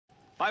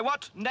By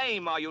what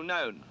name are you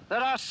known? There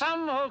are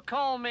some who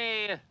call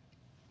me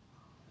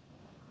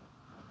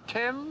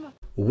Tim.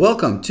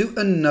 Welcome to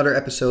another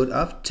episode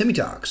of Timmy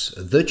Talks,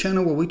 the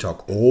channel where we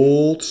talk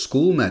old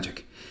school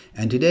magic.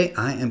 And today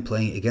I am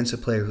playing against a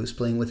player who's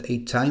playing with a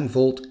Time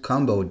Vault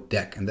combo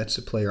deck, and that's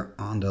the player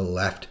on the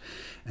left.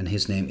 And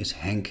his name is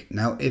Hank.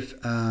 Now, if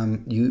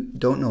you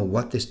don't know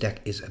what this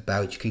deck is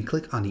about, you can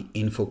click on the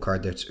info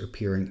card that's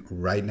appearing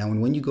right now.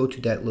 And when you go to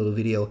that little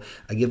video,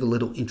 I give a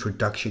little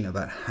introduction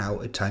about how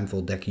a Time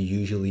Vault deck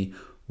usually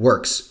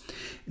works.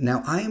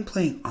 Now, I am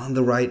playing on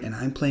the right, and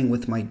I'm playing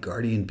with my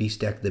Guardian Beast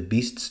deck, the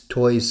Beast's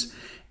Toys.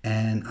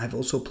 And I've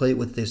also played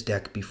with this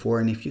deck before,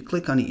 and if you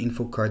click on the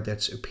info card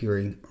that's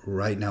appearing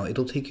right now,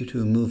 it'll take you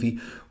to a movie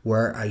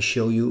where I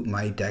show you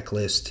my deck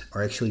list,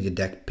 or actually the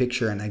deck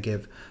picture, and I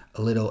give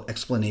a little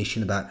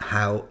explanation about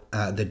how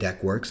the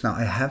deck works. Now,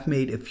 I have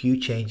made a few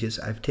changes.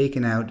 I've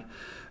taken out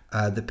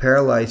the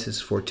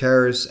Paralyzes for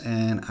Terrors,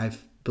 and I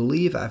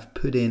believe I've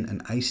put in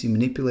an Icy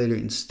Manipulator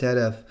instead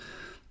of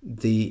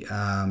the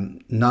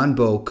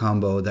non-bow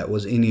combo that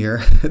was in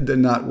here, the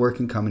not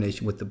working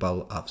combination with the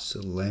Bubble of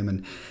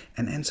Suleiman,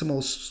 and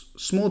some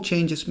small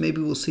changes.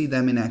 Maybe we'll see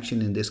them in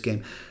action in this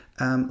game.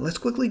 Let's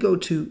quickly go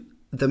to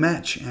the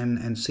match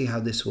and see how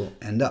this will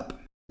end up.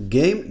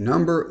 Game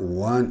number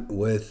 1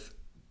 with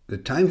the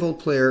Time Vault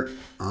player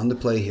on the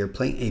play here,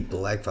 playing a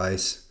Black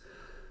Vice.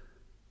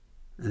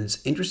 And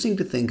it's interesting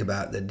to think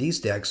about that these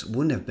decks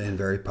wouldn't have been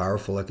very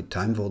powerful like a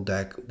Time Vault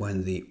deck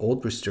when the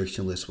old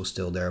restriction list was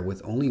still there,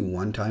 with only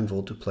one Time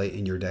Vault to play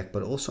in your deck,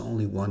 but also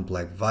only one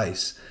Black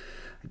Vice.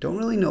 I don't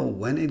really know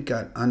when it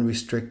got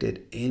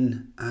unrestricted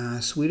in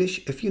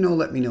Swedish. If you know,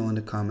 let me know in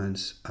the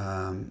comments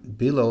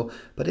below,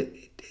 but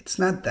it's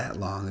not that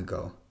long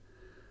ago.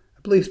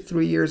 I believe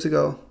 3 years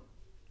ago.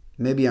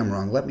 Maybe I'm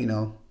wrong, let me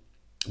know.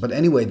 But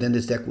anyway, then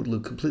this deck would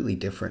look completely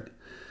different.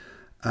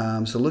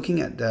 So looking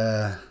at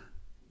the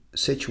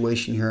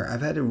situation here,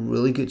 I've had a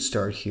really good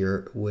start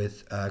here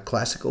with a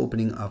classic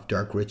opening of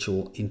Dark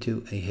Ritual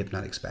into a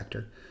Hypnotic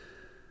Spectre.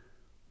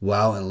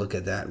 Wow, and look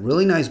at that.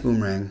 Really nice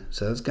boomerang,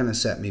 so that's going to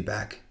set me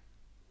back.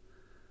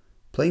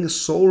 Playing a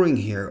Soul Ring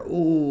here.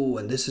 Oh,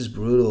 and this is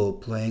brutal.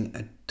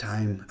 Playing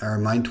a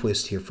Mind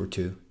Twist here for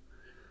 2.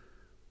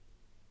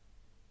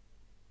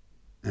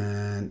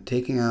 And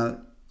taking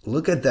out,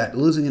 look at that,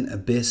 losing an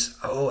Abyss.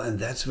 Oh, and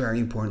that's very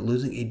important.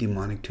 Losing a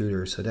Demonic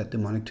Tutor, so that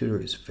Demonic Tutor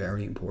is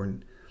very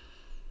important.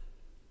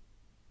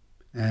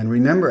 And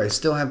remember, I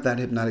still have that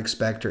Hypnotic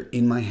Spectre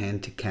in my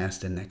hand to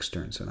cast the next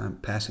turn. So I'm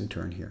passing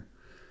turn here.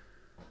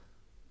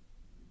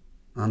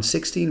 On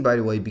 16, by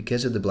the way,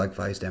 because of the Black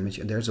Vice damage,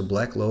 and there's a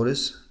Black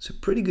Lotus. It's a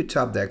pretty good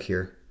top deck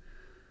here.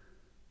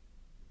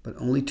 But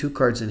only 2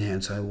 cards in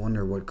hand, so I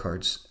wonder what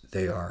cards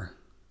they are.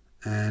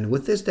 And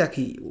with this deck,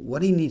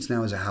 what he needs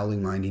now is a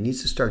Howling Mind. He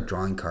needs to start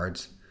drawing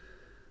cards.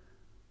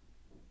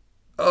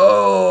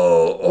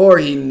 Oh, or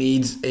he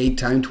needs a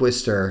Time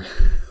Twister.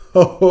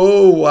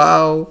 Oh,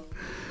 wow.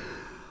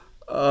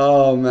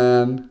 Oh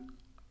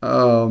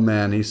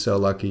man, he's so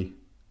lucky.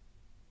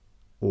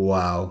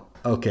 Wow.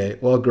 Okay,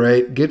 well,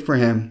 great. Good for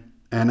him.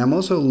 And I'm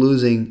also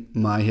losing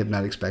my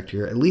Hypnotic Spectre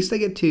here. At least I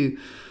get to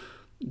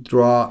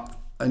draw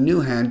a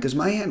new hand, because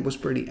my hand was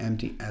pretty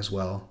empty as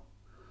well.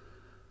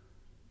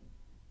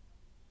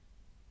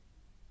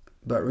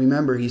 But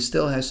remember, he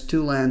still has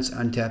 2 lands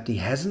untapped. He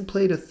hasn't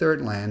played a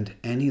 3rd land,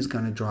 and he's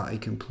going to draw a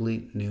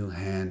complete new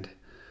hand.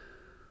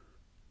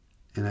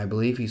 And I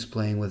believe he's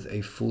playing with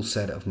a full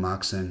set of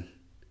Moxen.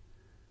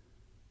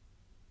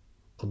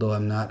 Although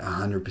I'm not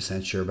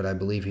 100% sure, but I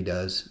believe he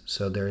does.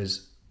 So there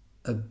is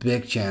a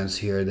big chance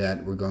here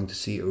that we're going to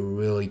see a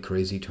really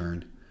crazy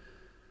turn.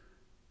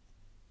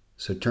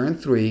 So turn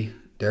 3,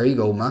 there you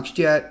go, Mox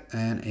Jet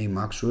and a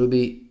Mox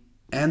Ruby.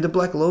 And the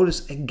Black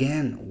Lotus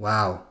again,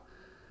 wow.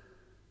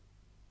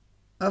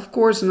 Of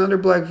course, another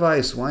Black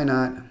Vice, why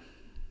not?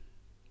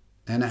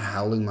 And a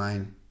Howling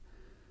Mine.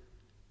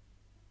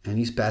 And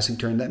he's passing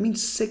turn. That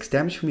means 6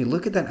 damage for me.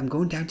 Look at that, I'm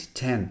going down to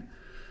 10.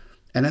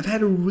 And I've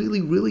had a really,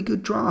 really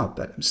good draw,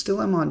 but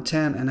I'm on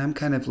 10, and I'm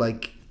kind of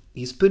like,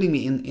 he's putting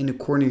me in a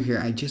corner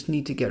here. I just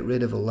need to get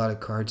rid of a lot of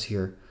cards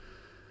here.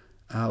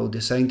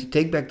 Deciding to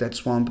take back that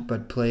Swamp,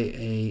 but play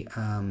a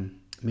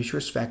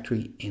Mishra's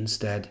Factory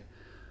instead.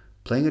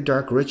 Playing a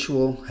Dark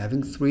Ritual,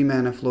 having 3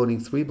 mana, floating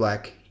 3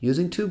 black,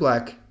 using 2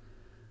 black.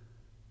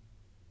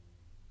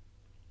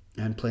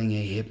 And playing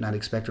a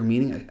Hypnotic Spectre,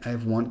 meaning I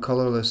have 1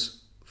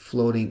 colorless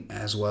floating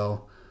as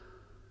well.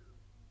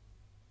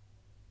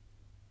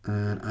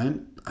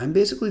 And I'm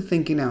basically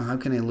thinking now, how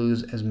can I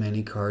lose as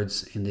many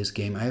cards in this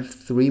game? I have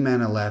 3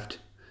 mana left,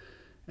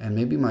 and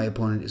maybe my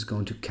opponent is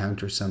going to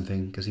counter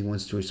something because he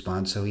wants to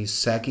respond. So he's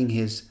sacking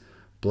his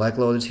Black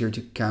Lotus here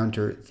to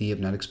counter the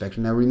Hypnotic Spectre.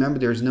 Now remember,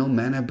 there's no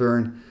mana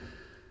burn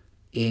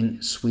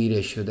in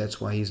Swedish, so that's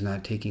why he's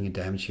not taking a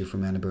damage here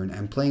from mana burn.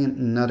 I'm playing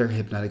another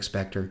Hypnotic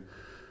Spectre.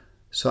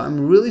 So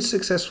I'm really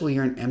successful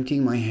here in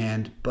emptying my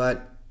hand,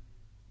 but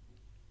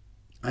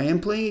I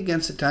am playing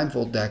against a Time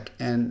Vault deck,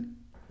 and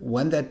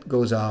when that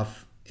goes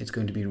off, it's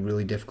going to be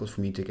really difficult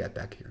for me to get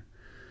back here.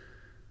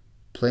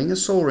 Playing a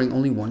Soul Ring,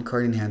 only one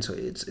card in hand, so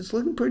it's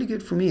looking pretty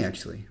good for me,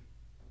 actually.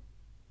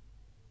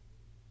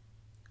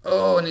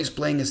 Oh, and he's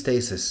playing a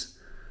Stasis.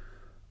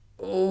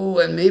 Oh,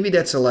 and maybe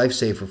that's a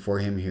lifesaver for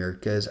him here,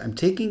 because I'm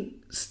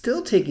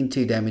still taking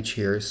 2 damage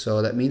here,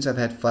 so that means I've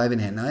had 5 in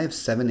hand. Now I have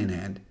 7 in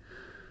hand.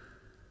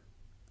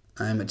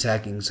 I'm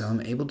attacking, so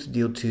I'm able to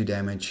deal 2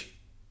 damage.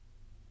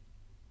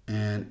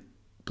 And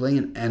playing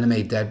an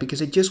animate that,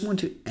 because I just want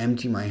to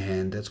empty my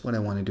hand. That's what I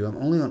want to do. I'm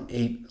only on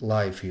 8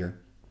 life here.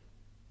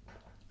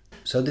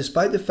 So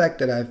despite the fact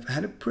that I've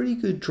had a pretty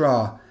good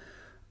draw,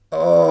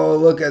 oh,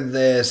 look at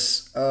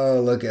this.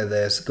 Oh, look at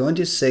this. Going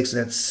to 6,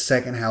 that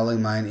second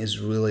Howling Mine is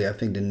really, I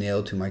think, the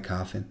nail to my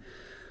coffin.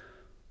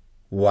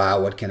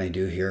 Wow, what can I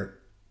do here?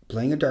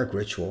 Playing a Dark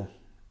Ritual.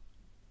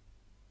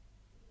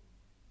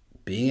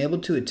 Being able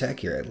to attack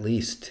here, at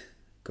least.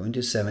 Going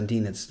to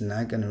 17, it's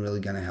not really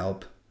going to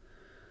help.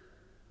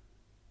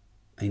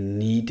 I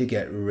need to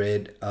get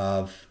rid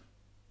of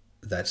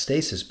that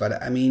Stasis,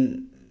 but I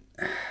mean,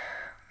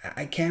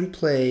 I can't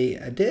play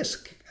a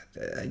disc.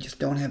 I just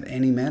don't have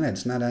any mana.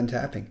 It's not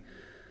untapping.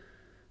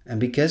 And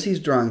because he's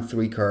drawing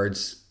 3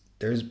 cards,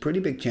 there's a pretty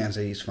big chance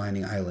that he's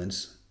finding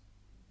islands.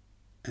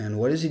 And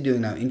what is he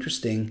doing now?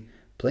 Interesting.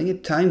 Playing a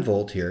Time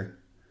Vault here.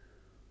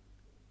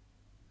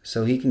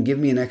 So he can give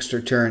me an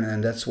extra turn,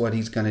 and that's what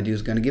he's going to do.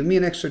 He's going to give me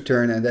an extra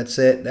turn, and that's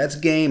it. That's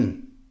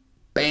game.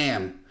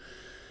 Bam.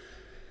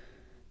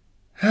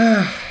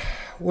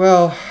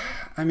 Well,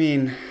 I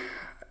mean,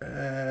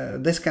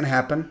 this can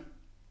happen.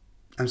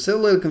 I'm still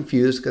a little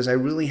confused because I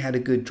really had a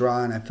good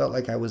draw and I felt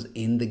like I was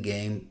in the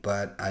game,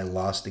 but I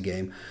lost the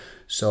game.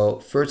 So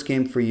first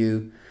game for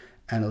you,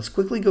 and let's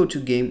quickly go to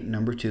game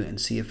number 2 and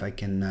see if I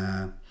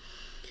can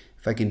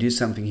do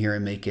something here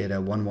and make it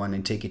a 1-1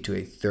 and take it to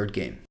a third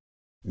game.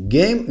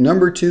 Game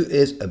number 2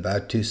 is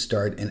about to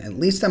start, and at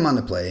least I'm on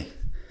the play.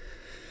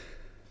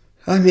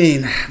 I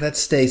mean, that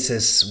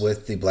Stasis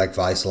with the Black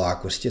Vice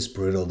lock was just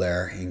brutal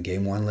there in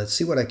game 1. Let's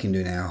see what I can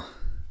do now.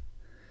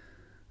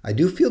 I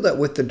do feel that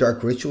with the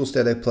Dark Rituals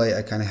that I play,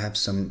 I kind of have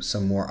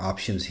some more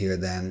options here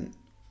than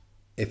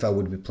if I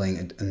would be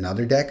playing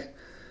another deck.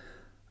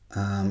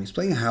 He's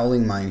playing a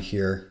Howling Mine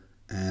here,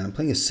 and I'm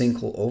playing a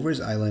Sinkhole over his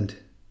island,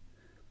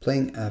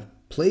 playing a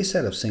play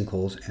set of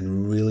Sinkholes,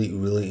 and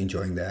really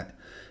enjoying that.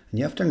 And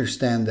you have to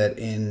understand that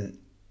in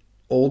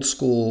old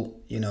school,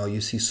 you know,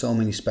 you see so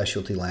many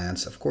specialty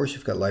lands. Of course,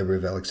 you've got Library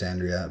of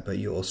Alexandria, but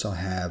you also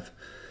have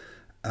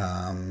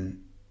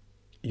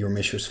your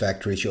Mishra's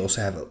Factories. You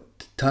also have a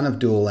ton of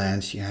dual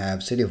lands. You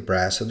have City of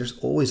Brass, so there's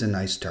always a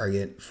nice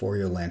target for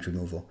your land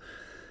removal.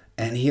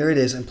 And here it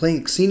is. I'm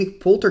playing Scenic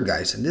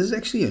Poltergeist, and this is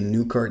actually a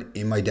new card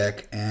in my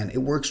deck, and it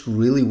works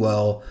really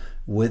well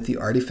with the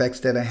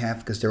artifacts that I have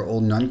because they're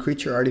all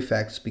non-creature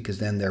artifacts, because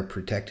then they're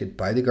protected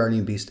by the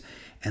Guardian Beast,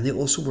 and they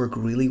also work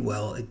really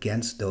well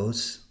against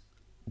those.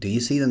 Do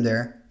you see them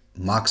there?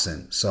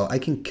 Moxen. So I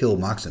can kill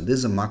Moxen. This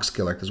is a Mox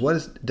killer because what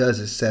it does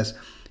is it says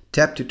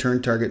tap to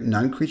turn target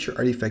non-creature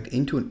artifact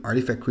into an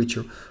artifact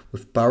creature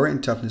with power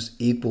and toughness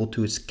equal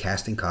to its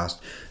casting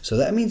cost. So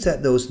that means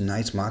that those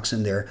nice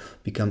Moxen there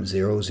become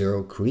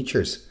 0/0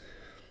 creatures.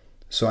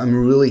 So I'm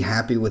really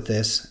happy with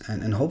this,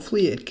 and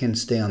hopefully it can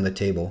stay on the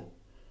table.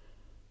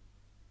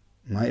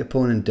 My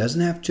opponent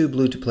doesn't have 2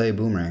 blue to play a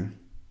Boomerang.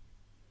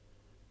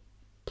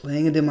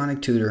 Playing a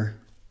Demonic Tutor.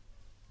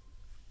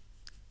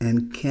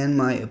 And can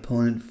my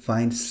opponent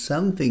find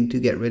something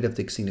to get rid of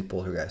the Scenic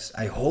Poltergeist?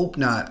 I hope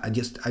not.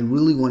 I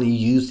really want to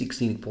use the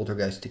Scenic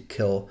Poltergeist to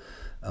kill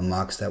a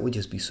Mox. That would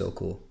just be so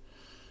cool.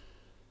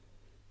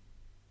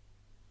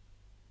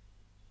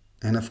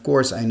 And of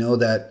course, I know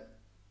that...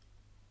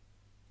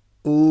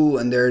 Ooh,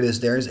 and there it is.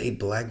 There's a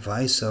Black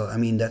Vice. So, I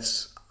mean,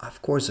 that's, of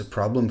course, a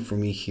problem for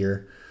me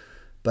here.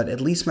 But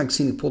at least my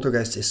Scenic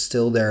Poltergeist is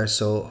still there,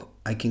 so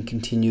I can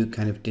continue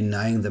kind of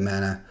denying the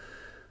mana.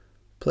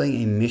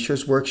 Playing a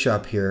Mishra's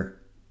Workshop here.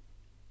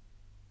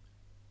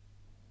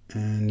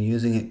 And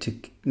using it to...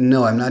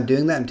 No, I'm not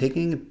doing that. I'm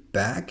taking it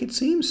back, it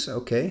seems.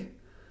 Okay.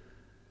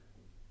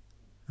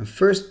 I'm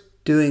first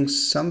doing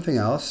something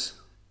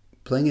else.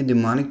 Playing a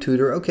Demonic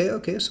Tutor.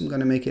 Okay, so I'm going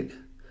to make it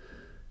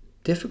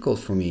difficult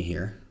for me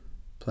here.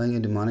 Playing a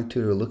Demonic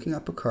Tutor, looking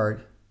up a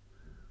card.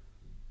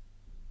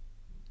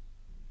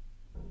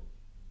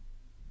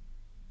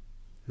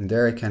 And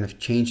there I kind of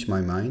changed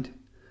my mind.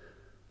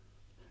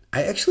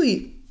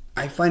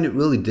 I find it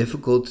really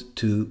difficult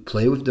to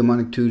play with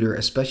Demonic Tutor,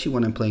 especially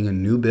when I'm playing a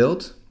new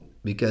build,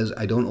 because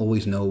I don't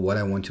always know what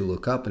I want to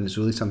look up, and it's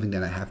really something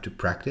that I have to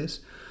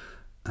practice.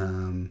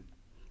 And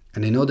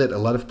I know that a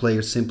lot of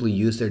players simply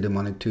use their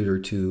Demonic Tutor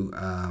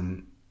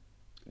to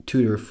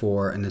tutor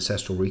for an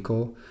Ancestral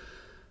Recall.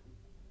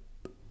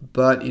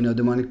 But, you know,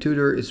 Demonic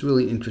Tutor is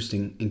really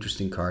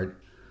interesting card.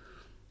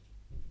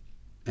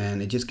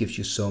 And it just gives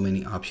you so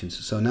many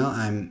options. So now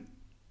I'm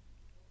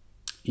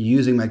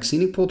using my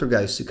Scenic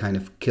Poltergeist to kind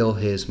of kill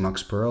his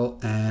Mox Pearl,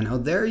 and oh,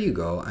 there you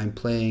go. I'm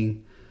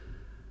playing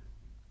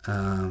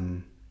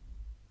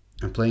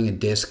a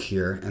disc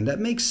here, and that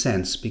makes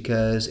sense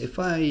because if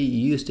I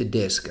used a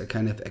disc, I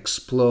kind of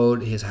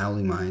explode his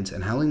Howling Mines,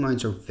 and Howling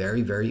Mines are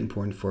very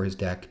important for his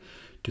deck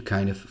to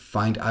kind of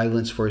find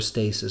islands for his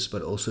Stasis,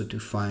 but also to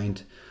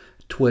find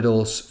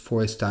twiddles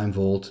for his Time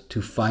Vault,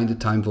 to find the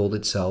Time Vault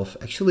itself.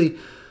 Actually,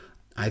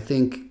 I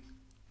think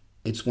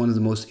it's one of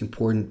the most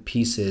important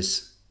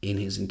pieces in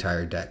his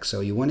entire deck. So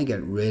you want to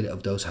get rid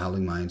of those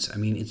Howling Mines. I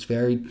mean, it's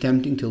very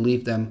tempting to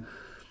leave them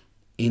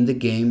in the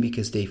game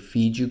because they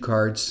feed you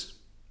cards,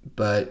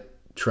 but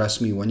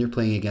trust me, when you're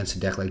playing against a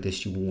deck like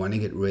this, you want to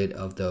get rid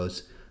of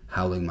those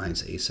Howling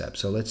Mines ASAP.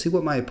 So let's see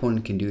what my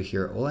opponent can do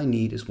here. All I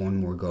need is one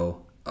more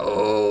go.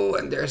 Oh,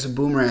 and there's a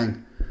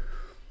boomerang.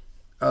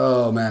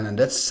 Oh man, and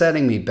that's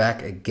setting me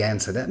back again.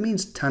 So that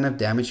means a ton of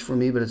damage for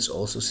me, but it's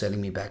also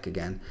setting me back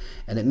again.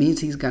 And it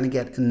means he's going to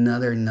get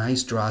another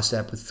nice draw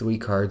step with 3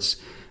 cards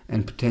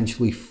and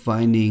potentially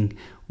finding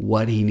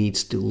what he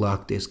needs to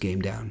lock this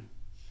game down.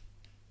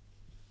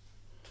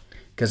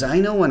 Because I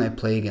know when I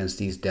play against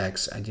these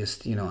decks, I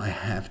just, I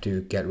have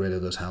to get rid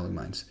of those Howling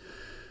Mines.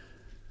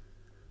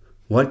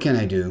 What can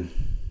I do?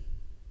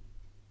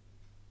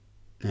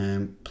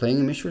 I'm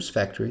playing a Mishra's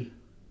Factory.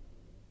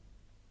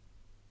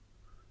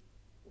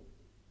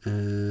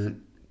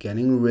 And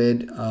getting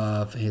rid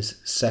of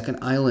his second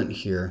island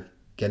here.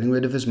 Getting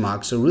rid of his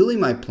Mox. So really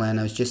my plan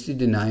is just to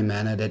deny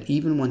mana, that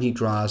even when he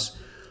draws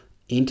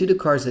into the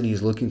cards that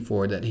he's looking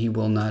for, that he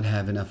will not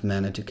have enough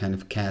mana to kind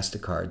of cast the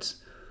cards.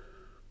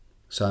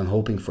 So I'm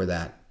hoping for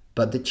that.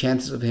 But the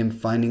chances of him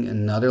finding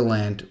another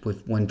land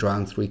when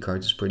drawing 3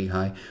 cards is pretty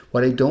high.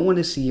 What I don't want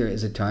to see here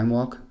is a Time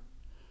Walk.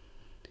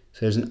 So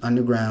there's an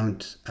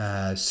underground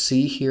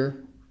sea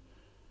here.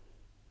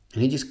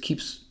 And he just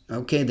keeps...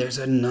 Okay, there's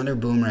another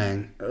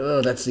boomerang.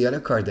 Oh, that's the other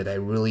card that I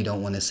really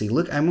don't want to see.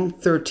 Look, I'm on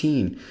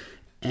 13.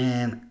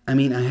 And, I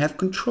mean, I have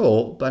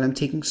control, but I'm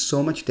taking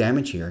so much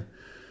damage here.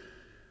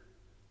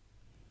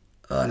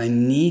 And I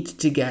need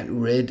to get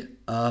rid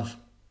of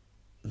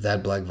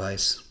that Black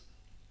Vice.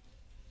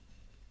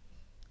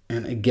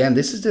 And again,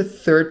 this is the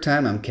 3rd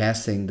time I'm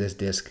casting this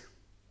disc.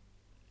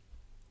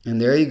 And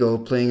there you go,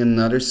 playing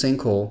another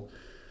Sinkhole.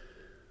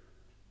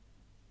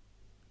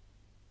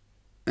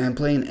 And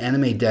playing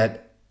Animate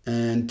Dead.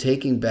 And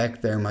taking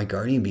back there my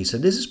Guardian Beast. So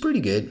this is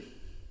pretty good.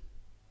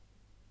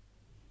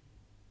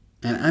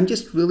 And I'm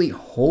just really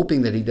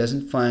hoping that he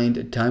doesn't find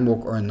a Time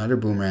Walk or another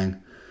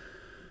boomerang.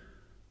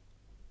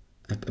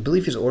 I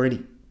believe he's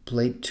already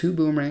played 2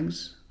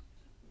 boomerangs.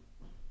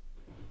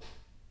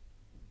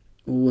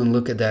 Ooh, and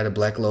look at that, a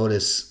Black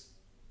Lotus.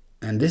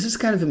 And this is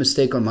kind of a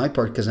mistake on my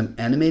part because I'm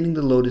animating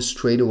the Lotus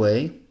straight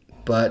away.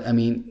 But, I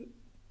mean,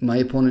 my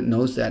opponent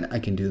knows that I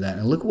can do that.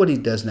 And look what he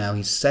does now.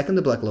 He's second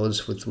the Black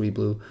Lotus for 3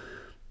 blue.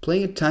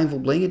 Playing a Time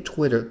Vault, playing a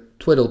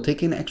Twiddle,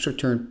 taking an extra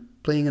turn,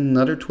 playing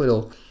another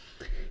Twiddle.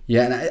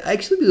 Yeah, and I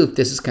actually believe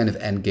this is kind of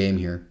end game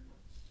here.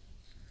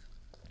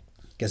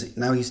 Because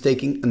now he's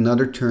taking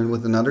another turn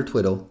with another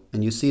Twiddle.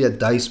 And you see that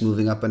dice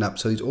moving up and up.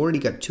 So he's already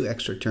got 2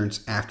 extra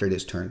turns after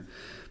this turn.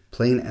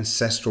 Playing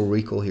Ancestral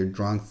Recall here,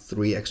 drawing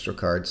 3 extra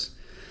cards.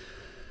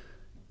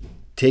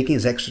 Taking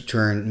his extra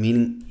turn,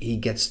 meaning he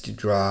gets to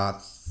draw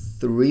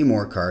 3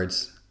 more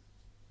cards.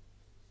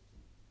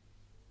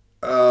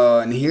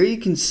 And here you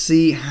can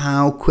see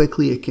how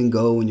quickly it can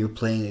go when you're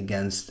playing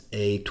against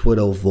a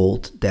Twiddle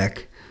Volt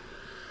deck.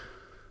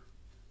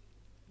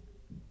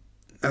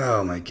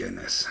 Oh my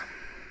goodness.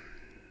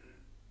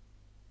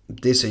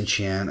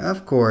 Disenchant,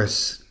 of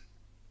course.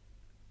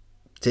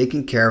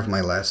 Taking care of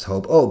my last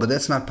hope. Oh, but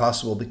that's not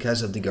possible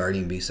because of the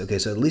Guardian Beast. Okay,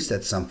 so at least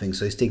that's something.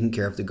 So he's taking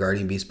care of the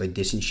Guardian Beast by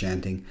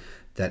disenchanting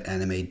that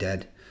Animate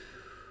Dead.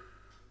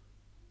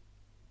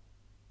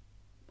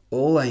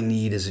 All I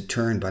need is a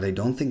turn, but I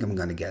don't think I'm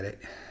going to get it.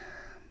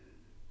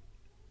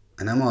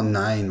 And I'm on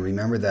 9.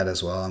 Remember that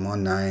as well. I'm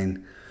on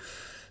 9.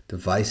 The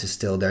Vice is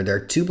still there. There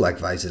are 2 Black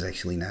Vices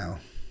actually now.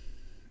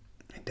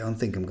 I don't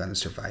think I'm going to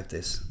survive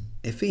this.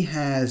 If he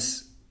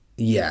has...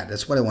 Yeah,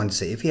 that's what I wanted to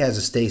say. If he has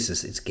a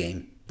Stasis, it's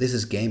game. This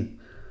is game.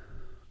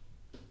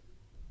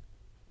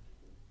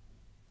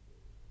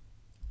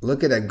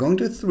 Look at that. Going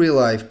to 3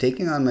 life,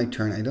 taking on my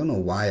turn. I don't know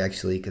why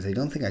actually, because I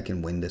don't think I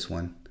can win this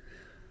one.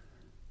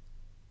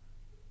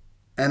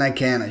 And I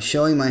can.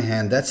 Showing my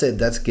hand. That's it.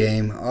 That's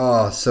game.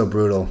 Oh, so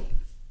brutal.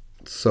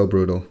 So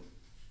brutal.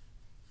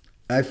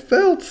 I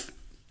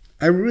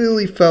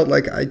really felt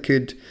like I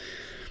could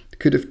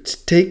have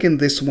taken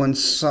this one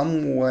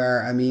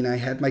somewhere. I mean, I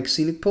had my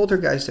Scenic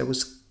Poltergeist that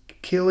was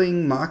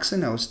killing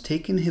Moxen. I was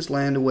taking his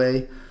land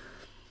away.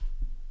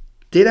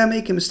 Did I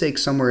make a mistake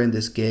somewhere in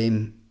this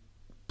game?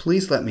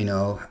 Please let me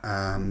know.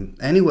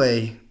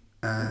 Anyway,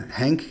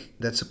 Hank,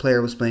 that's the player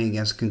I was playing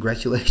against.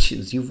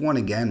 Congratulations. You've won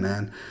again,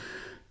 man.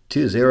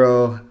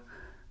 2-0.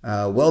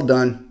 Well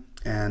done.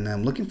 And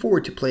I'm looking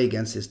forward to play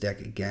against this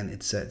deck again.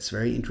 It's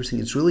very interesting.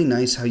 It's really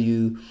nice how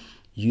you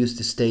use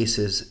the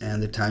Stasis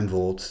and the Time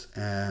Vault.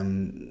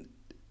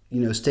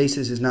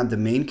 Stasis is not the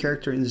main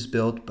character in this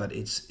build, but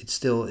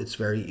it's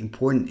very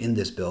important in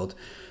this build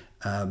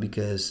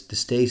because the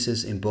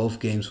Stasis in both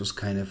games was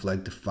kind of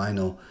like the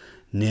final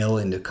nail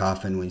in the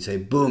coffin when you say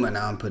boom, and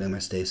now I'm putting my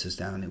Stasis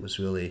down. It was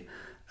really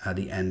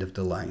the end of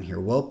the line here.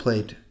 Well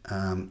played,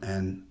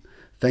 and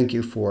thank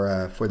you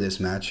for this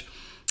match.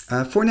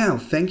 For now,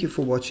 thank you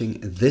for watching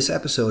this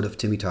episode of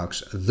Timmy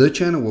Talks, the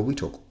channel where we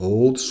talk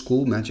old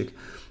school magic.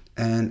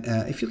 And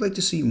if you'd like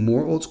to see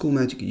more old school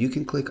magic, you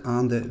can click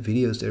on the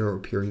videos that are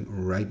appearing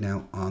right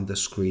now on the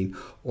screen,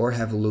 or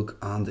have a look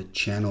on the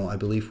channel. I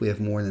believe we have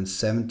more than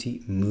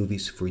 70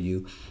 movies for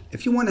you.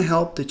 If you want to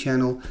help the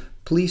channel,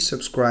 please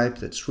subscribe.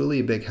 That's really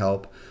a big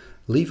help.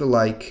 Leave a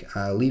like,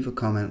 leave a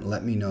comment,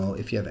 let me know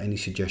if you have any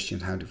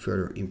suggestions how to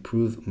further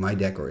improve my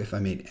deck or if I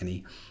made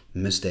any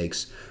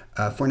mistakes.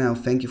 For now,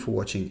 thank you for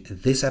watching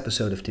this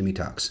episode of Timmy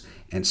Talks,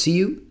 and see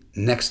you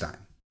next time.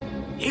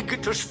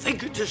 Icketus,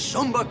 ficketus,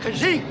 sumba,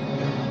 kazee.